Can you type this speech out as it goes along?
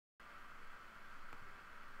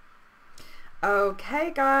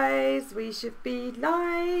Okay guys, we should be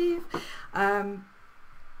live.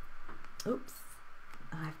 Oops,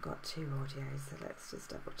 I've got two audios, so let's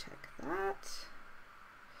just double check that.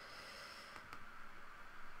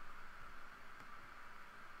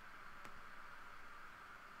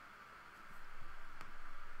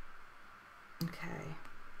 Okay.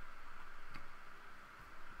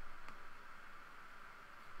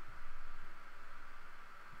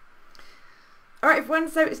 Alright everyone,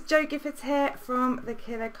 so it's Jo Giffords here from the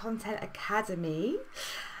Killer Content Academy,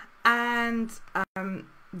 and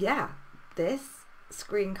yeah, this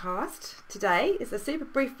screencast today is a super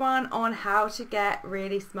brief one on how to get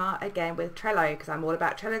really smart again with Trello, because I'm all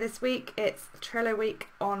about Trello this week. It's Trello week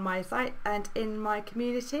on my site and in my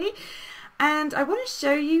community, and I want to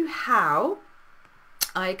show you how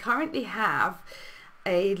I currently have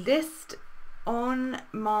a list on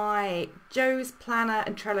my Jo's Planner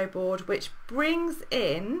and Trello board, which brings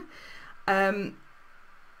in, you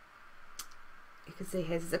can see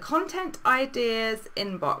here, there's a content ideas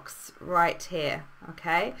inbox right here,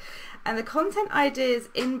 okay? And the content ideas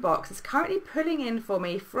inbox is currently pulling in for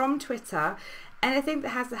me from Twitter anything that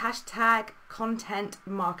has the hashtag content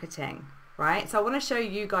marketing, right? So I want to show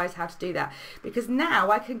you guys how to do that, because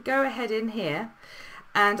now I can go ahead in here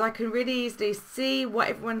and I can really easily see what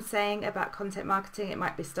everyone's saying about content marketing. It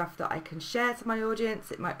might be stuff that I can share to my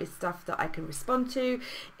audience. It might be stuff that I can respond to.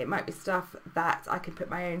 It might be stuff that I can put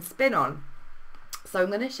my own spin on. So I'm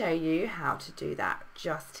going to show you how to do that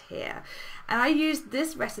just here. And I use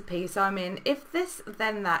this recipe. So I'm in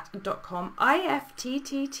ifthisthenThat.com,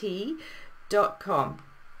 IFTTT.com.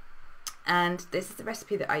 And this is the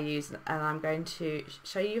recipe that I use, and I'm going to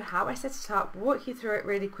show you how I set it up, walk you through it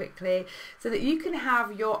really quickly so that you can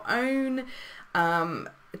have your own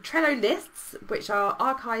Trello lists which are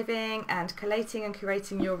archiving and collating and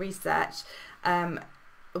curating your research while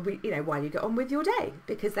you get on with your day,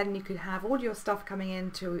 because then you can have all your stuff coming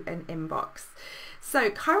into an inbox.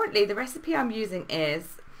 So currently the recipe I'm using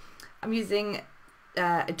is Twitter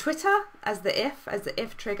as the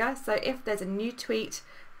if trigger. So if there's a new tweet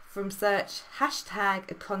from search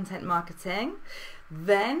hashtag content marketing,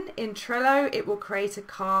 then in Trello it will create a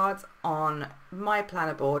card on my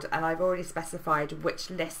planner board, and I've already specified which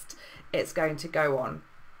list it's going to go on.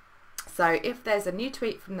 So if there's a new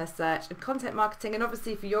tweet from the search and content marketing, and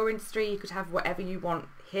obviously for your industry you could have whatever you want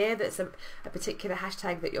here that's a particular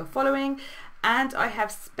hashtag that you're following, and I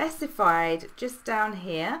have specified just down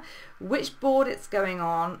here which board it's going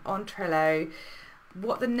on Trello,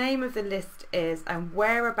 what the name of the list is, and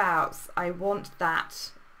whereabouts I want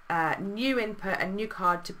that new input and new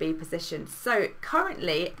card to be positioned. So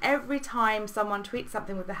currently every time someone tweets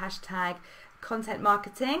something with the hashtag content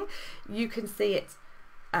marketing, you can see it,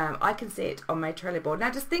 I can see it on my Trello board. Now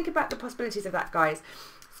just think about the possibilities of that, guys.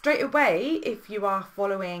 Straight away, if you are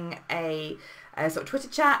following a sort of Twitter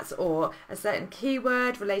chats or a certain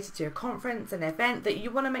keyword related to a conference, an event that you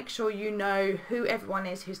want to make sure you know who everyone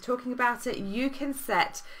is who's talking about it, you can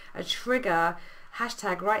set a trigger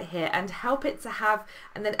hashtag right here and help it to have,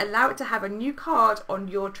 and then allow it to have a new card on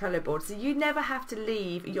your Trello board, so you never have to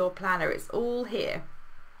leave your planner. It's all here.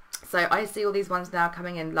 So I see all these ones now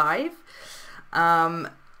coming in live, and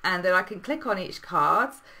then I can click on each card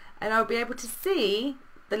and I'll be able to see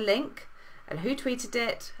the link and who tweeted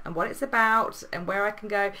it and what it's about and where I can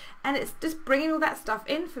go, and it's just bringing all that stuff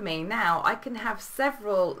in for me. Now I can have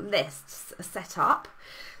several lists set up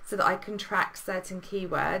so that I can track certain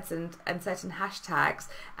keywords and certain hashtags,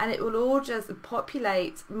 and it will all just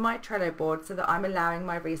populate my Trello board so that I'm allowing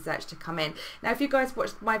my research to come in. Now if you guys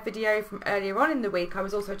watched my video from earlier on in the week, I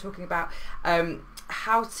was also talking about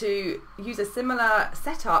how to use a similar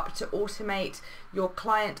setup to automate your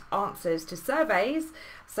client answers to surveys.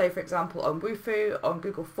 So for example on Woofu, on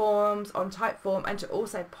Google Forms, on Typeform, and to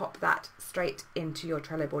also pop that straight into your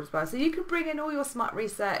Trello board as well. So you can bring in all your smart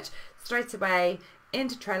research straight away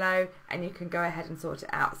into Trello and you can go ahead and sort it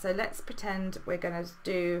out. So let's pretend we're going to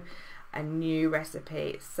do a new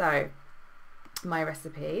recipe. So my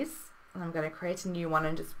recipes, and I'm going to create a new one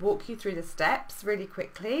and just walk you through the steps really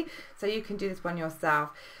quickly so you can do this one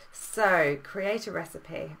yourself. So create a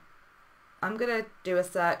recipe. I'm going to do a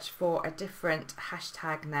search for a different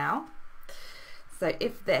hashtag now. So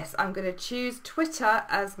if this, I'm going to choose Twitter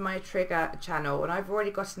as my trigger channel, and I've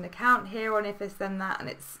already got an account here on If This Then That, and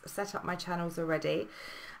it's set up my channels already.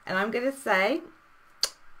 And I'm going to say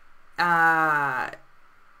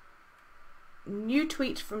new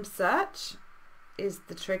tweet from search is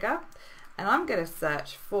the trigger, and I'm going to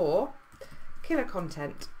search for killer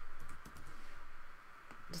content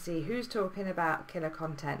to see who's talking about killer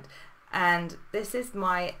content. And this is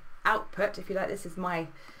my output, if you like. This is my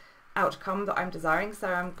outcome that I'm desiring. So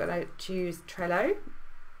I'm going to choose Trello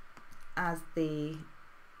as the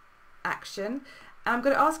action. And I'm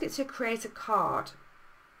going to ask it to create a card.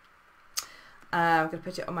 I'm going to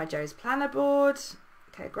put it on my Joe's planner board.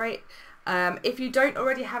 Okay, great. If you don't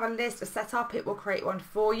already have a list set up, it will create one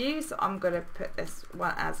for you. So I'm going to put this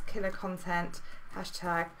one as killer content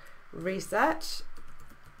hashtag research.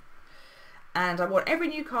 And I want every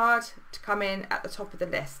new card to come in at the top of the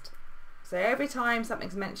list. So every time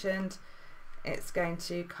something's mentioned, it's going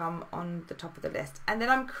to come on the top of the list. And then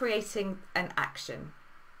I'm creating an action.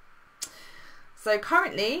 So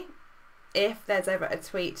currently, if there's ever a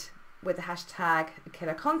tweet with the hashtag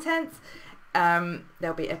killer content,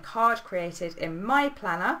 there'll be a card created in my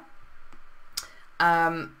planner,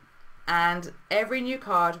 and every new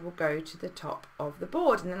card will go to the top of the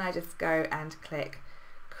board, and then I just go and click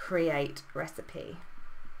create recipe,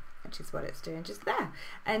 which is what it's doing just there.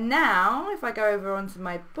 And now if I go over onto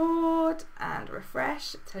my board and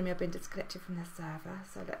refresh, it's telling me I've been disconnected from the server,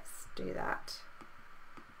 so let's do that.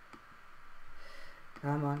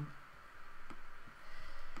 Come on.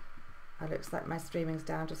 It looks like my streaming's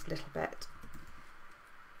down just a little bit.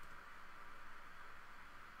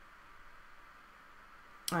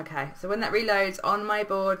 Okay, so when that reloads on my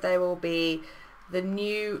board, there will be the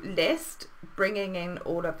new list bringing in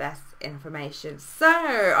all of this information. So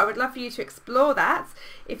I would love for you to explore that.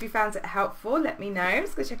 If you found it helpful, let me know. I'm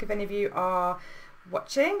just going to check if any of you are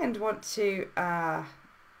watching and want to add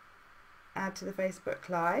to the Facebook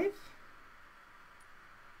Live.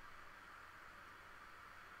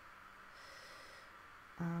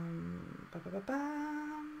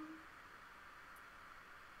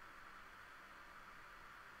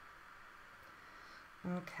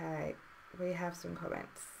 Okay, we have some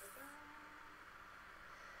comments.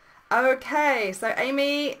 Okay, so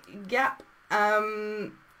Amy, yep,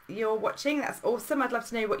 you're watching. That's awesome. I'd love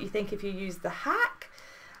to know what you think if you use the hack.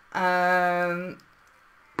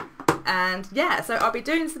 And yeah, so I'll be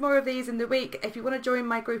doing some more of these in the week. If you want to join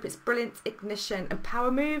my group, it's Brilliant, Ignition and Power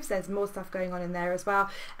Moves. There's more stuff going on in there as well.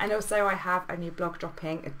 And also I have a new blog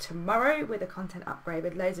dropping tomorrow with a content upgrade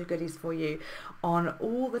with loads of goodies for you on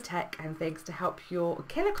all the tech and things to help your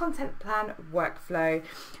killer content plan workflow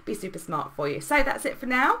be super smart for you. So that's it for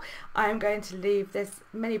now. I'm going to leave this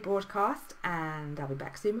mini broadcast and I'll be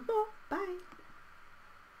back soon with more.